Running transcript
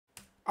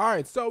All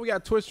right, so we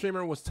got Twitch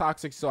Streamer was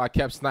toxic, so I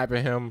kept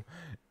sniping him.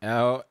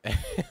 LMFAO.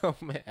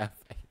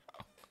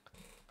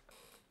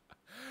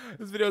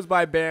 This video is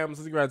by Bams.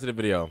 Let's get right to the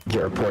video.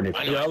 You're reported.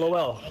 Yeah,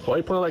 LOL. Why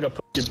you playing like a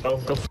pussy, bro?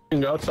 Go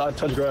f***ing outside,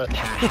 touch grass.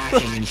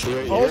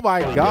 Oh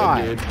my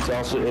god. Dude,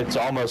 it's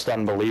almost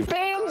unbelievable.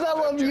 Bams, I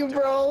love you,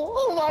 bro.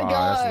 Oh my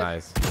god.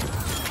 That's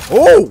nice.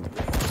 Oh!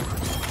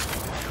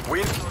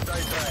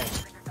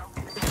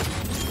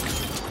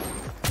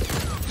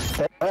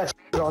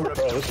 Bro,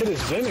 this shit is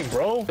zinning,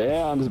 bro.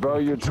 Damn, bro,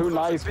 you're too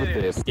nice with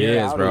this.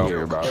 Yes, bro.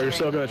 Here, bro. You're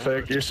so good,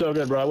 Fake. You're so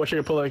good, bro. I wish I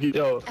could pull like you.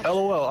 Yo,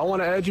 LOL. I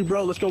want to add you,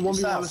 bro. Let's go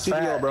 1v1 with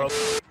CDL, bro.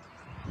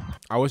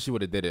 I wish you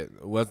would have did it.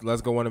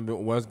 Let's go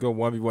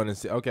 1v1 and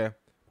see. Okay,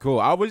 cool.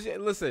 I wish.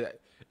 Listen,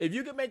 if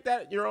you could make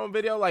that your own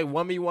video, like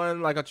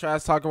 1v1, like a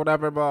trash talk or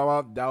whatever,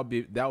 blah, blah, that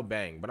would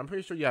bang. But I'm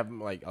pretty sure you have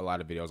like a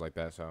lot of videos like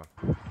that. So.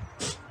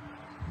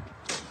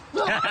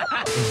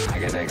 I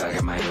got that Glock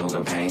in my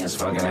yoga pants,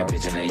 fucking that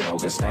bitch in that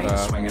yoga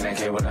stance, swinging that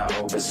kid with that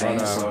open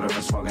stance, slow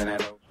to smoking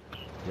that.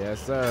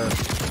 Yes, sir.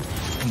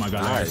 Oh my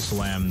god, I got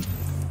slammed.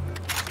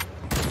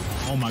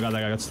 Oh my god, that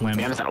guy got slammed.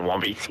 Man, it's not a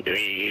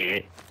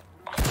 1v.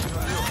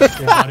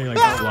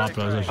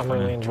 I'm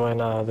really enjoying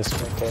this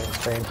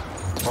stream.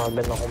 Oh, I've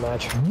been the whole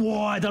match.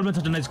 Whoa, I thought it was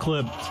such a nice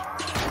clip.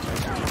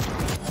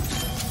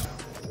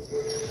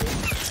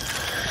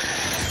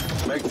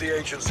 Make the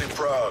agency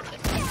proud.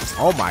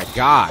 Oh my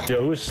god.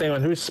 Yo, who's saying yo,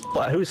 who's saying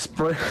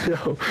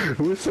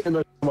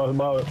that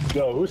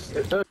yo, who's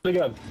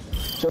again?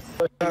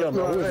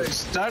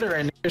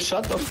 Stuttering,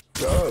 shut the f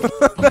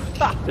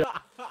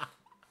up.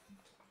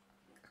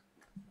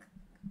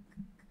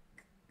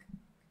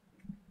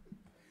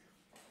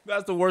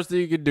 That's the worst thing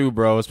you could do,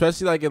 bro.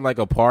 Especially like in like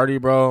a party,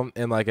 bro.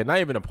 And like not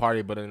even a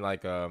party, but in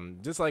like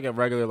just like a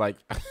regular like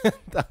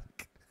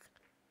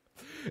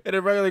in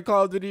a regular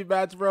Call of Duty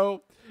match,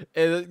 bro.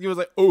 And he was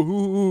like,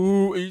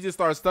 oh, and you just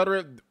start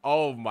stuttering.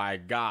 Oh my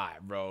god,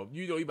 bro.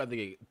 You know you about to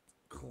get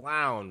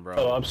clown, bro.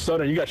 Oh, I'm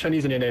stuttering. You got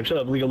Chinese in your name. Shut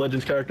up, League of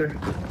Legends character.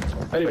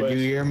 Anyway. But you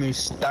hear me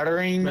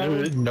stuttering?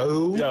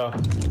 No. Yeah,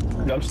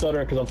 I'm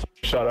stuttering because I'm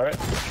shot, alright?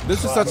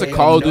 This is such a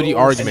Call of Duty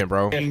argument,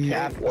 bro.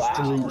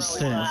 Absolute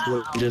sense.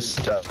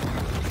 Just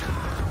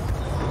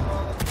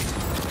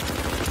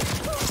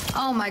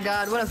Oh my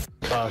god, what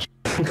a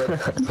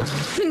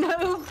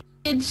no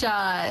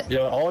shot.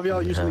 Yo, all of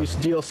y'all using these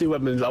DLC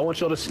weapons. I want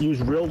y'all to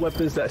use real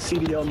weapons that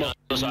CDL knows.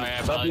 Bro,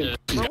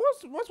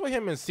 what's with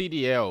him in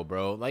CDL,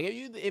 bro? Like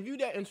if you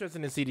that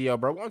interested in CDL,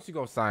 bro, why don't you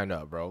go sign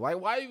up, bro? Like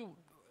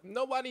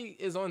nobody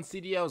is on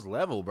CDL's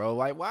level, bro.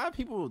 Like why are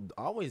people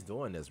always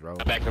doing this, bro?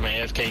 I'm back from my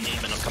AFK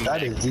game and I'm coming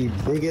back. that is the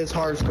biggest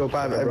hard scope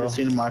I've ever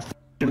seen in my.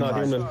 You're not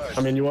human.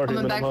 I mean, you are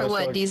Coming human. back for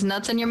what? These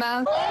nuts in your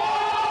mouth?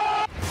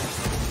 Oh,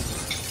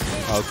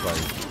 it's funny.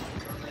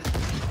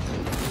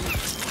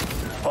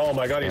 Oh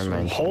my god, he's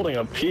holding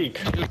a peak.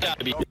 You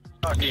gotta be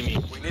fucking me.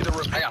 We need to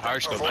I got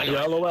hard scope. I know.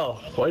 Yeah, LOL.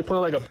 Why you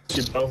playing like a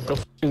pussy, bro? Go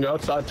f***ing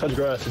outside, touch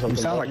grass or something.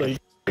 You sound like a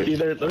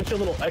either. Look at your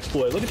little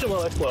exploit. Look at your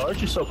little exploit. Aren't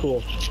you so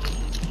cool? Oh,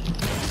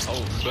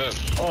 shit.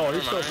 Oh,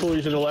 you're so cool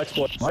using your little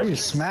exploit. Why are you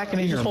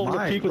smacking in your holding a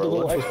mind, peak with a bro?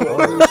 little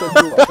exploit. You're so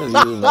cool.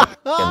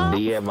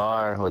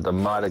 DMR with a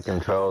modded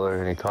controller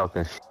and he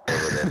talking shit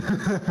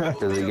over there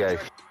because he got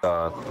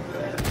off.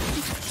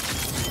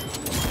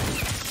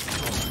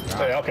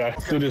 Hey, okay.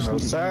 Do this.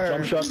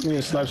 Jump shots me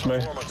and snipes me.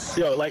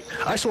 Yo, like,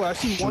 I swear, I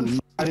see one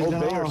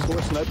obey or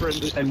score sniper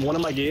in one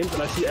of my games,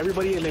 and I see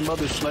everybody and their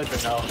mother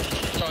sniping now.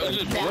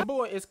 Yeah,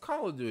 boy, it's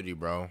Call of Duty,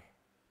 bro.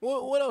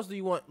 What else do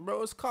you want,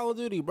 bro? It's Call of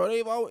Duty, bro.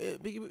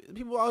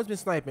 People always been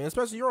sniping,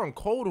 especially you're on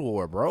Cold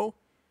War, bro.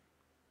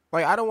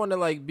 Like, I don't want to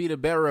like be the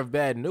bearer of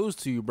bad news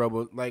to you, bro,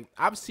 but like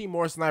I've seen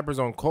more snipers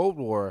on Cold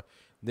War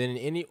than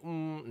any.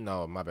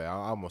 No, my bad.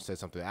 I almost said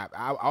something.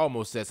 I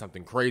almost said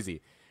something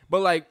crazy.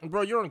 But like,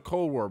 bro, you're on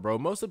Cold War, bro.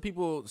 Most of the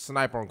people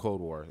snipe on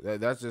Cold War.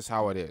 That's just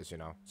how it is, you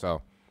know.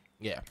 So,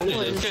 yeah.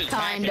 It's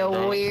kind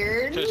of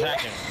weird. Just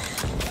hacking.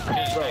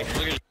 Bro,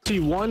 See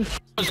one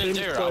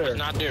there. I was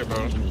not there,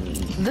 bro.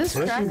 This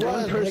one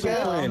cracked person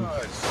playing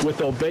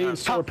with obey and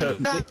sword pet.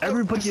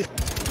 Everybody.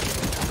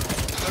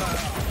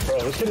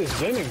 Bro, this shit is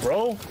zinning,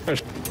 bro.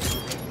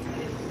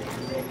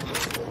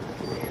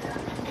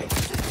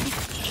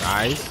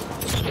 Nice.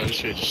 That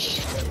shit.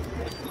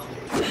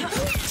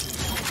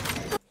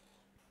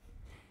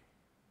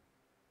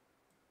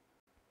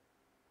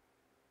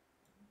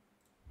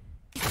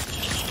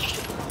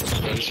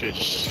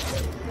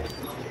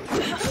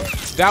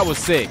 That was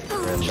sick.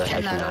 Not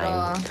at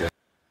all.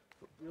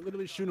 You're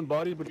literally shooting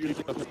bodies, but you're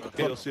getting a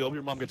DLC. Hope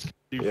your mom gets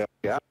you.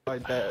 Yeah,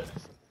 like that.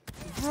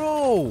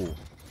 Bro.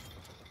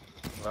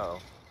 Uh-oh.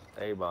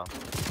 A-bomb.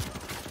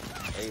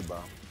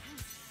 A-bomb.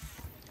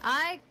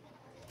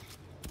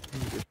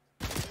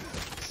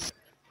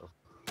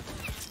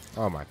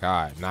 Oh my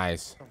god,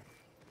 nice.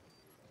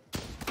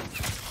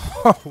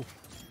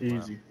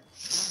 Easy.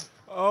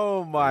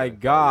 Oh my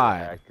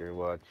god. Actor,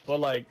 watch. But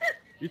like,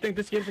 you think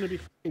this game's gonna be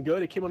f***ing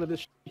good? It came out of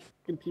this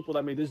f***ing people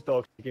that made this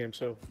dog game,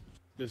 so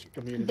this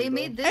community. They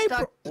made this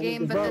dog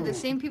game, but they're the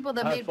same people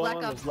that Have made Black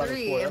fun, Ops there's a lot of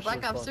 3, and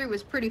exploration, Black Ops fun. 3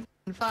 was pretty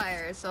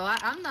fire, so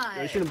I'm not.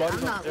 Yeah, you shouldn't body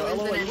I'm not them. Yeah,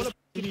 losing what up,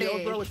 any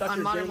CDL, bro, faith without on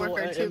your Modern J-Lo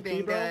Warfare 2 MP,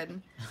 being bro?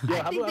 good.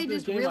 Yeah, I think they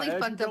just really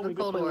fucked up the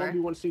Cold War.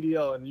 1v1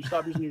 CDL, and you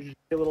stop using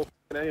your little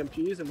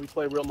AMPs, and we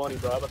play real money,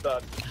 bro. How about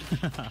that?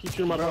 Keep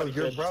shooting my Bro, brother,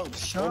 you're kid. broke.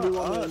 Shut 1v1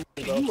 up.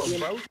 bro. You a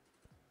broke?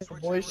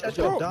 Boy, shut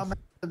Bro. your dumb ass.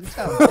 You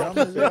sound dumb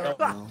as hell.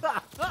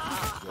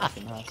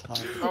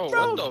 Oh,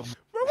 what the?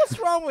 Bro, what's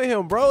wrong with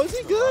him, bro? Is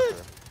he good?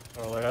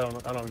 Oh, like, I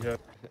don't get it.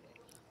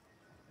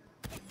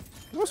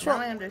 What's Now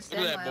wrong? I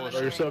understand Look at why that I was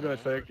Bro, you're so saying. good,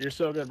 Fake. You're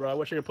so good, bro. I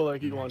wish I could pull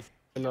like you one.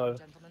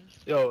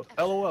 Yo,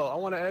 LOL, I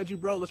want to add you,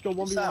 bro. Let's go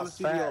 1v1 with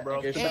CDL,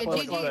 bro. Hey,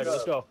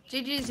 Let's go.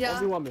 GG's, yeah.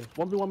 1v1 me.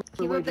 1v1 me.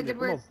 Keep up the good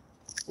work.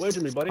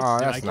 Wager me, buddy. Oh, I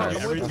that's can't.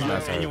 nice. Every That's time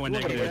nice. anyone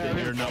negative,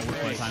 you're not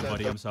worth my time,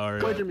 buddy. I'm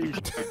sorry. Wager me.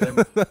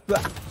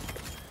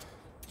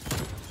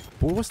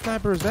 Boy, what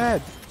sniper is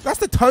that? That's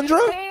the Tundra?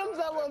 Hams,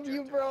 I love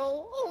you,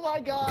 bro. Oh my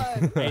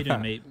god. How you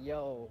doing, mate?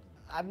 Yo,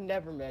 I've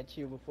never met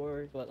you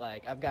before, but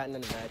like I've gotten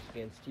in a match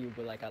against you,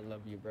 but like I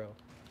love you, bro.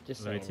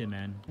 Just Right, saying.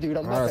 man. Dude,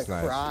 I'm Oh, about that's to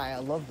nice. cry. I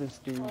love this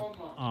dude.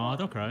 Aw,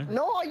 don't cry.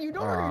 No, you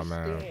don't Aw,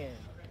 man. understand.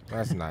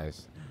 That's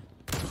nice.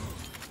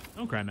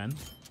 Don't cry, man.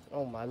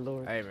 Oh my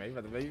lord. Hey, man, you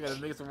better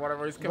make some water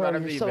come Bro, out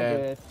of you're me, so man.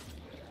 good.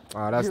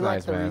 Oh, that's You're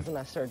nice, like the man. reason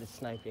I started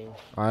sniping.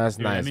 Oh, that's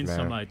Dude, nice, that means man.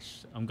 so much.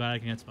 I'm glad I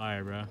can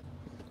inspire, bro.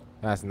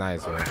 That's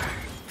nice, man.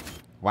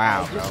 Wow,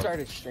 I just bro.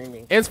 started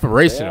streaming.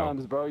 Inspirational.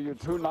 Damn, bro, you're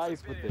too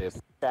nice with this.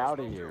 Get out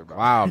of here, bro.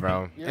 Wow,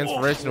 bro. You're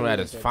Inspirational at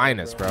its good,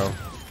 finest, bro.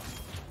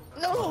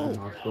 No!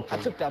 I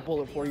took that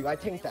bullet for you. I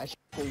tanked that shit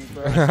for you,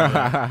 bro.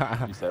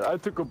 You said, I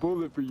took a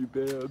bullet for you,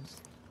 Babs.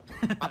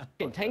 I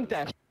fucking tanked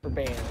that shit for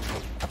bands. I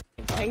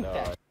fucking tanked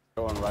that shit.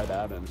 Going right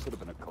at him. Should have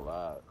been a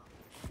collab.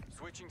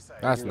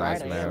 That's You're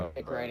nice, right, I man. am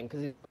pick riding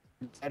because he's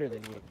better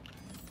than you.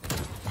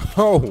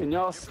 Oh. Can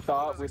y'all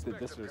stop with the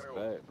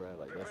disrespect, bro?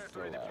 Like, that's so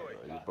loud, bro.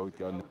 You're both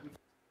gun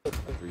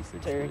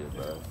 360,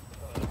 bro.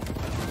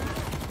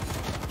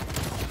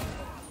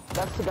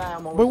 That's the guy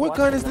I'm always But what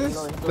gun is watching, this?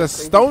 you know, he The goes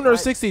crazy. Stoner I'm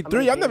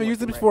 63. in a I've never game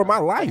used it with before in my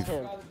him right life.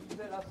 now.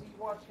 That's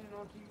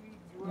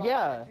him.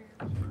 Yeah.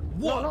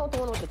 No, not the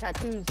one with the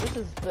tattoos. This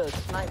is the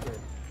sniper.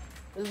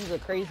 This is a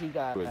crazy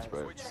guy. Twitch,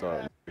 bro.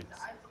 Sorry.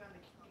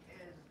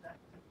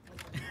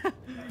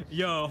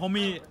 Yo,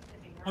 homie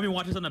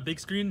watches on a big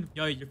screen.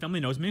 Yo, your family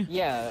knows me?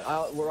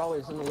 Yeah, we're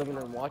always in the living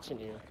room watching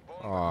you.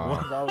 Aw.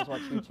 Because I always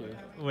watch YouTube.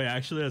 Wait,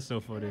 actually, that's so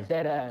funny.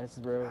 Dead ass,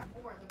 bro.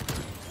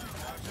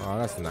 Oh,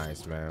 that's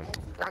nice, man.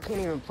 I can't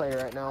even play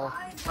right now.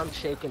 I'm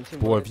shaking too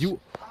Boy, much. if you...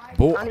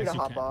 Boy. I need to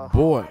hop off.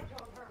 Boy.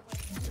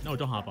 No,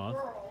 don't hop off.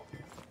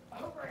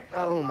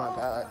 Oh my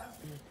god.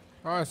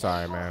 Oh, it's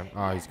alright, man.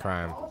 Oh, he's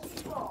crying.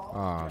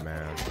 Oh,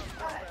 man.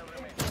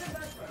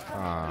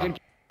 Oh. Thank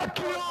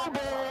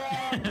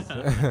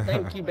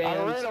you,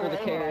 Bams, for the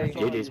carry.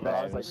 GG's,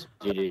 Bams.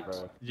 GG.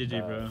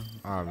 GG, bro.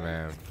 Oh,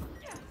 man.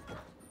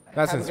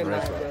 That's Have a good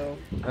night, inspirational.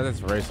 bro. That's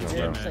inspirational, You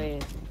know bro. what I'm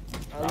saying?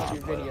 I love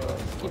your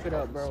videos. Keep it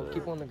up, bro.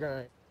 Keep on the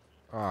grind.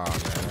 Oh, man.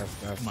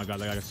 That's... Oh my god,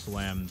 that guy got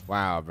slammed.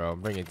 Wow, bro.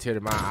 Bringing tear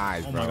to my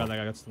eyes, Oh bro. my god, that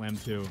guy got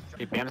slammed too.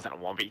 Hey, Bam's on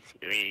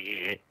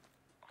 1v3.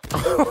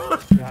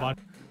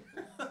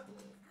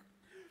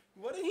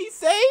 What did he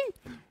say?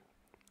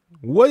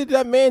 What did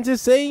that man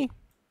just say?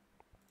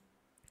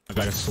 That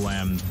guy got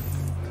slammed.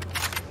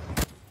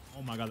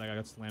 Oh my god, that guy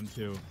got slammed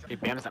too. Hey,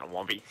 Bam's on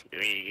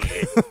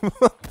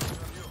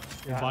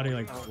 1v3. Your body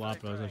like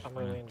flopped. I was like, I'm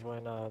really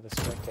enjoying the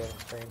spectating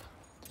stream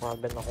where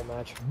I've been the whole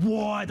match.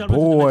 what? That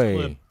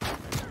Boy.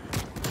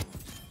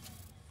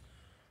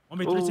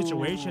 1v3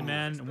 situation,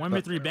 man.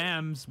 1v3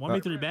 bams.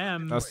 1v3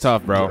 bams. That's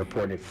tough, bro.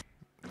 Reported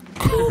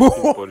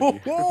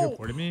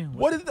me?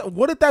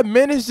 What did that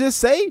menace just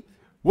say?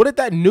 What did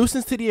that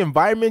nuisance to the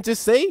environment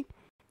just say?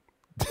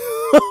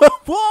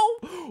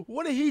 Whoa!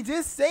 What did he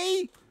just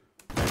say?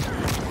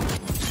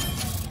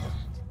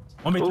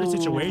 1v3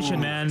 situation,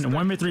 man.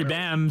 1v3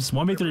 bams.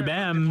 1v3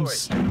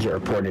 bams. You're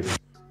reported.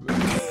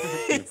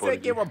 He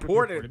said get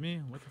reported.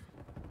 Me? What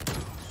the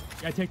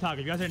yeah, TikTok. If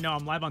you guys didn't know,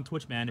 I'm live on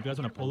Twitch, man. If you guys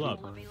want to pull up.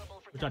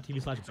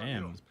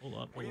 Twitch.tv/bams. Pull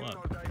up, pull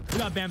up. We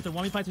got Bams in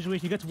 1v5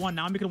 situation. He gets one.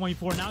 Now I'm making a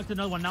 1v4. Now it's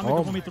another one. Now I'm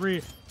making a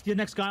 1v3. See the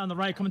next guy on the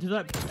right coming to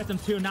that. Gets him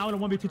two. Now in a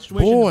 1v2 situation.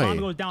 Boy. The bomb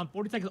goes down.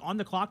 40 seconds on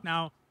the clock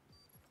now.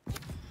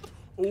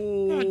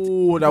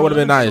 Ooh, that would have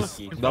been nice.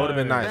 That would have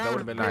been nice. That would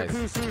have been nice.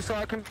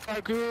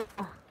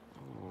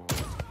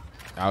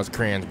 That was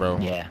cringe, bro.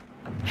 Yeah.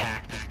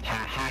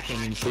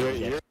 Hacking and shit.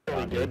 You're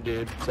really good,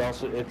 dude.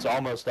 It's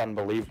almost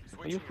unbelievable.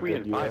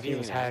 If he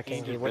was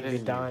hacking, he wouldn't be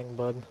dying,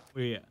 bud.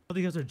 Wait, I think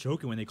you guys are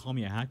joking when they call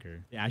me a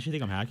hacker. They actually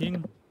think I'm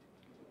hacking?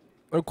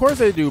 Of course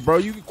they do, bro.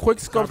 You quick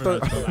scope Sorry,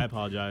 the. I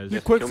apologize.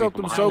 You quick scoped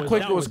them so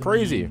quick it was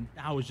crazy.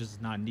 That was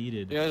just not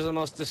needed. You guys are the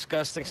most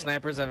disgusting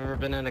snipers I've ever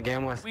been in a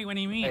game with. Wait, what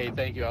do you mean? Hey,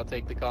 thank you. I'll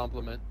take the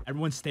compliment.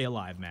 Everyone stay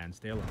alive, man.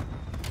 Stay alive.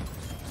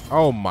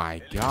 Oh my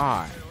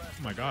god.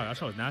 Oh my god, that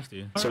shot was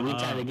nasty. So we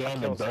tie the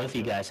game and both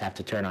you guys have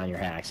to turn on your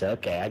hacks.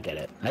 Okay, I get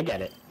it. I get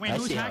it. Wait, I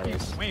who's see how it hacking?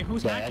 is. Wait,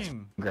 who's Yeah, that's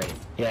hacking? Great.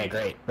 Yeah,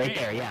 great. Right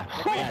there, yeah.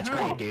 Yeah, it's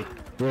great, dude.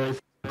 Really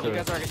cool.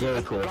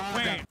 Really cool.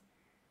 Wait.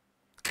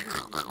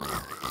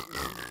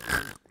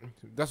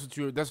 That's what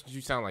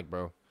you sound like,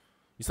 bro.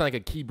 You sound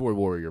like a keyboard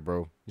warrior,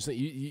 bro.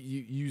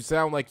 You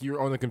sound like you're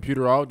on the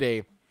computer all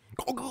day.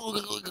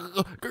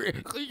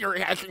 You're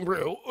hacking,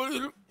 bro.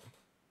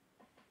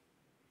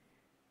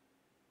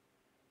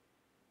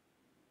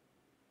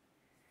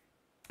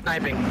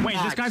 Sniping. Wait,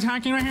 this guy's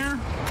hacking right here?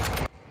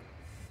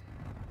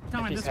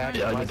 Tell me, this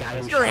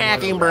guy. You're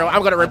hacking, bro.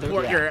 I'm gonna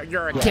report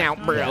your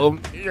account, bro.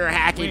 You're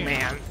hacking,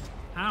 man.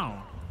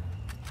 How?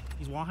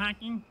 He's wall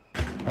hacking?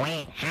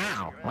 Wait,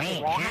 how?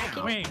 Wait,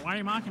 how? Wait, why are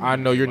you mocking me? I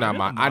know you're not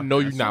mocking. I know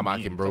you're not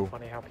mocking, bro. It's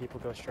funny how people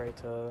go straight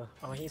to.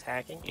 Oh, he's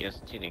hacking.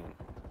 Yes, cheating.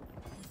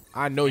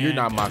 I know you're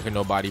not mocking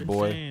nobody,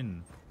 boy.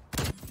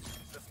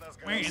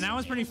 Wait, and that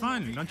was pretty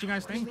fun, don't you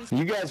guys think?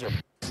 You guys are.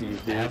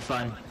 Have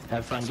fun.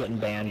 Have fun getting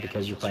banned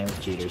because you're playing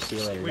with cheaters. See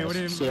you later. Wait, what do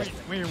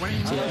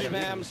you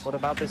mean? What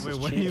about this? Wait,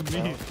 what do you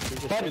mean?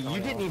 Buddy, you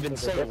didn't even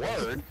say a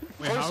word.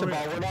 First of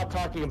all, we're not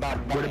talking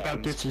about. What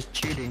about this is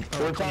cheating?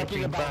 We're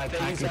talking about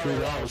hacking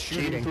through walls,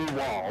 cheating through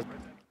walls.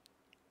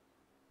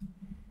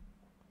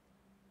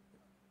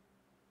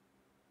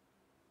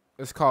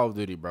 It's Call of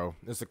Duty, bro.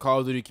 It's a Call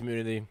of Duty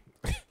community.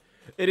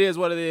 It is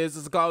what it is.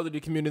 It's a Call of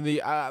Duty community.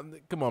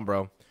 Come on,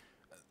 bro.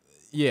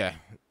 Yeah,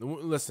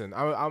 listen,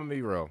 I'm gonna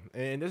be real,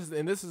 and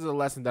this is a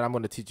lesson that I'm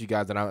gonna teach you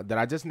guys that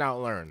I just now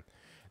learned.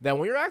 That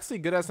when you're actually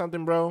good at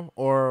something, bro,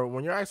 or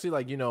when you're actually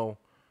like, you know,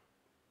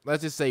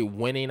 let's just say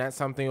winning at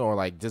something, or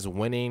like just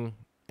winning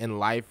in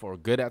life, or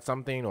good at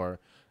something, or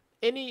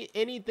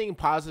anything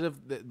positive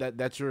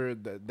that's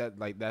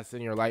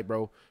in your life,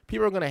 bro.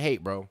 People are gonna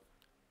hate, bro.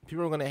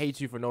 People are gonna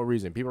hate you for no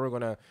reason. People are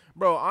gonna,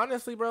 bro.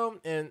 Honestly, bro,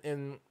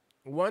 and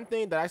one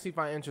thing that I actually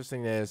find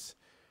interesting is,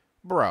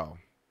 bro.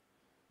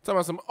 Talking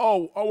about some,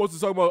 I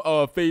wasn't talking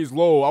about phase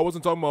low. I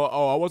wasn't talking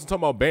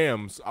about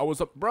BAMs.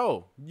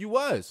 Bro, you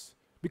was.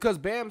 Because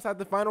BAMs had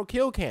the final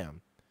kill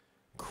cam.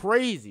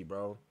 Crazy,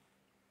 bro.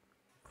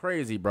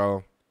 Crazy,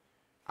 bro.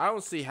 I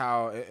don't see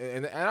how,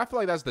 and I feel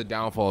like that's the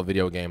downfall of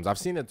video games. I've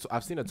seen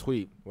a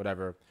tweet,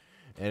 whatever.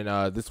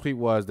 And this tweet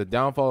was the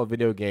downfall of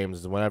video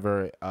games is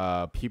whenever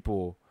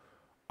people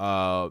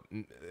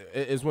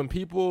is when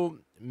people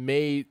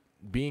made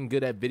being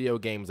good at video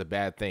games a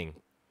bad thing.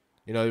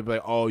 You know, they'd be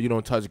like, oh, you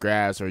don't touch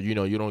grass, or, you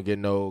know, you don't get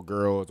no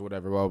girls,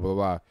 whatever, blah, blah,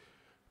 blah.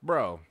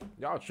 Bro,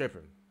 y'all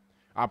tripping.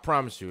 I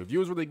promise you. If you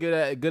was really good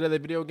at the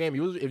video game,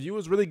 if you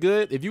was really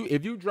good, if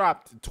you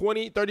dropped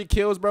 20, 30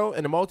 kills, bro,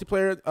 in a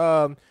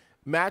multiplayer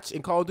match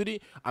in Call of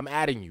Duty, I'm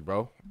adding you,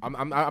 bro.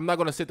 I'm not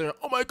going to sit there and,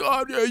 oh, my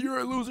God, yeah, you're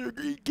a loser,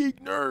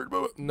 geek nerd.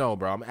 Bro. No,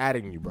 bro, I'm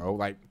adding you, bro.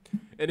 Like,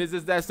 and it's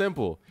just that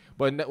simple.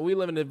 But we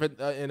live in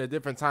a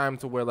different time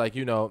to where, like,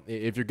 you know,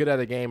 if you're good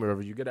at a game, or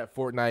if you're good at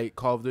Fortnite,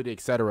 Call of Duty,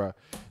 etc.,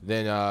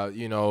 then,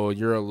 you know,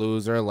 you're a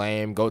loser,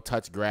 lame, go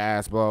touch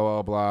grass,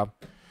 blah, blah, blah.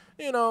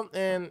 You know,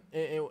 and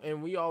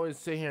we always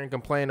sit here and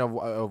complain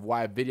of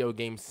why video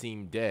games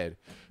seem dead.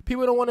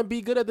 People don't want to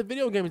be good at the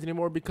video games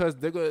anymore because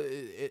they're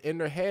in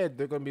their head,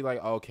 they're going to be like,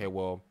 oh, okay,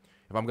 well,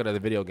 if I'm good at the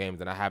video games,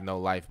 then I have no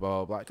life, blah,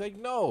 blah, blah. It's like,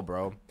 no,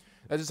 bro.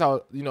 That's just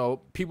how, you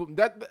know, people,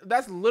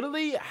 that's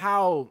literally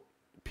how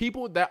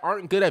people that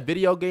aren't good at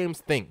video games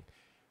think.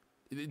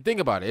 Think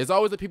about it. It's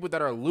always the people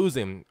that are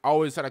losing,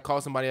 always trying to call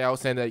somebody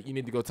else saying that you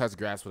need to go touch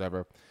grass,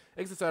 whatever,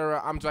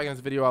 etc. I'm dragging this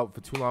video out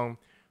for too long.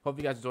 Hope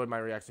you guys enjoyed my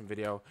reaction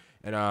video.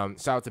 And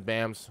shout out to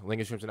Bams. Link in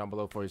the description down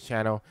below for his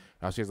channel.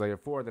 I'll see you guys later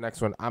for the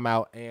next one. I'm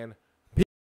out and